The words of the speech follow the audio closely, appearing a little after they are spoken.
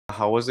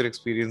how was your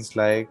experience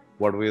like?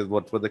 What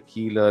were the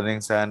key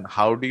learnings, and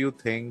how do you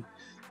think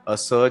a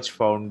search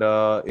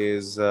founder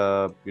is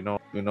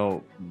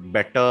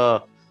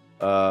better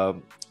uh,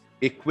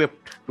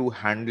 equipped to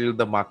handle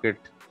the market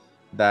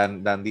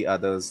than the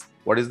others?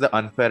 What is the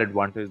unfair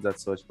advantage that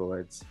search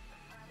provides?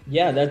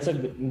 Yeah, that's a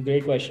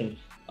great question.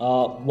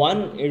 One,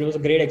 it was a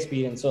great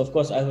experience. So, of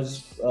course, I was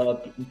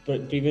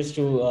previous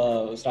to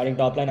starting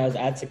TopLyne, I was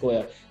at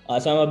Sequoia.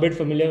 So, I'm a bit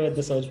familiar with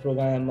the search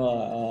program,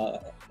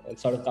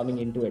 sort of coming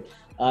into it.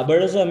 But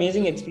it was an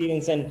amazing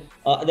experience. And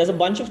there's a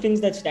bunch of things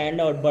that stand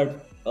out. But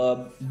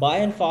by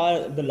and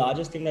far, the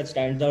largest thing that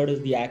stands out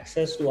is the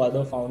access to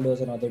other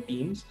founders and other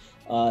teams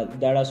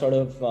that are sort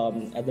of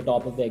at the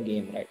top of their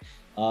game, right?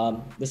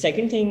 The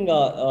second thing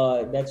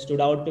that stood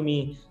out to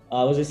me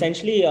was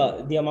essentially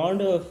the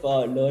amount of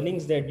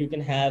learnings that you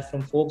can have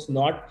from folks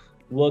not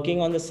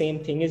working on the same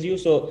thing as you.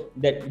 So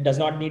that does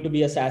not need to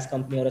be a SaaS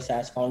company or a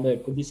SaaS founder.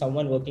 It could be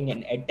someone working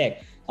in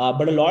edtech.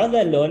 But a lot of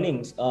their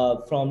learnings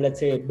from, let's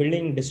say,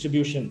 building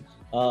distribution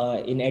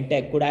in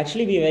edtech could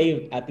actually be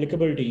very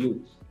applicable to you.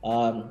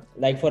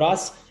 Like for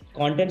us,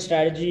 content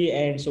strategy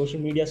and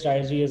social media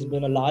strategy has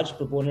been a large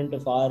proponent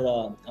of our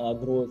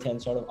growth and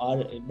sort of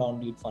our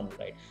inbound lead funnel,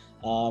 right?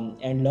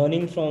 And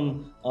learning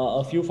from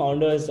a few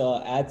founders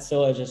at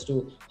Surge as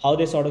to how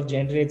they sort of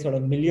generate sort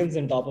of millions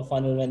in top of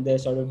funnel when they're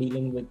sort of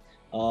dealing with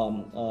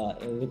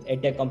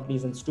edtech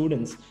companies and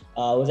students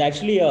was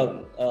actually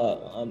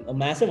a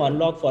massive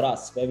unlock for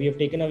us, where we have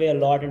taken away a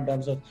lot in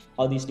terms of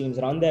how these teams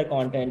run their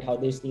content, how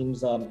these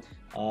teams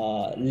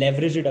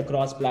leverage it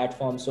across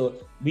platforms. So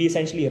we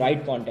essentially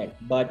write content,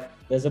 but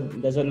there's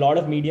a lot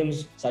of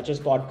mediums such as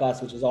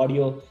podcasts, which is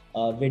audio,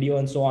 video,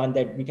 and so on,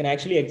 that we can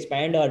actually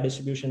expand our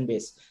distribution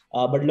base.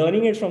 But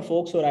learning it from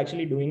folks who are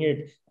actually doing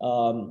it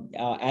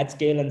at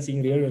scale and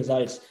seeing real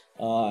results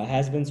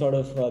has been sort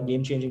of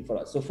game changing for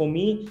us. So for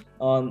me,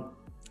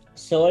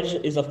 Surge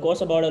is of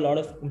course about a lot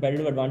of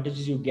competitive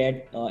advantages you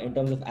get in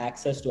terms of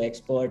access to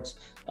experts,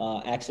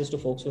 access to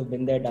folks who have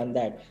been there, done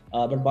that.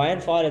 But by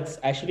and far, it's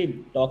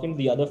actually talking to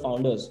the other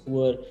founders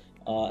who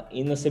are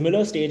in a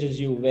similar stage as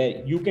you,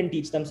 where you can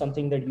teach them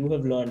something that you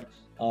have learned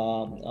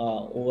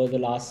over the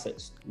last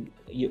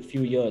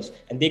few years,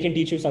 and they can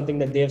teach you something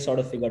that they have sort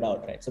of figured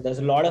out, right? So there's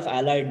a lot of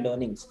allied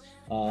learnings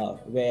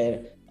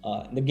where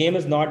the game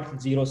is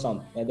not zero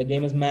sum. The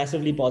game is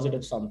massively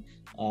positive sum.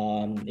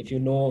 If you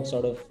know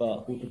sort of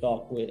who to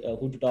talk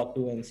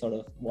to, and sort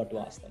of what to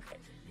ask them.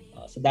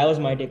 Right? So that was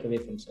my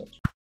takeaway from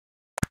Search.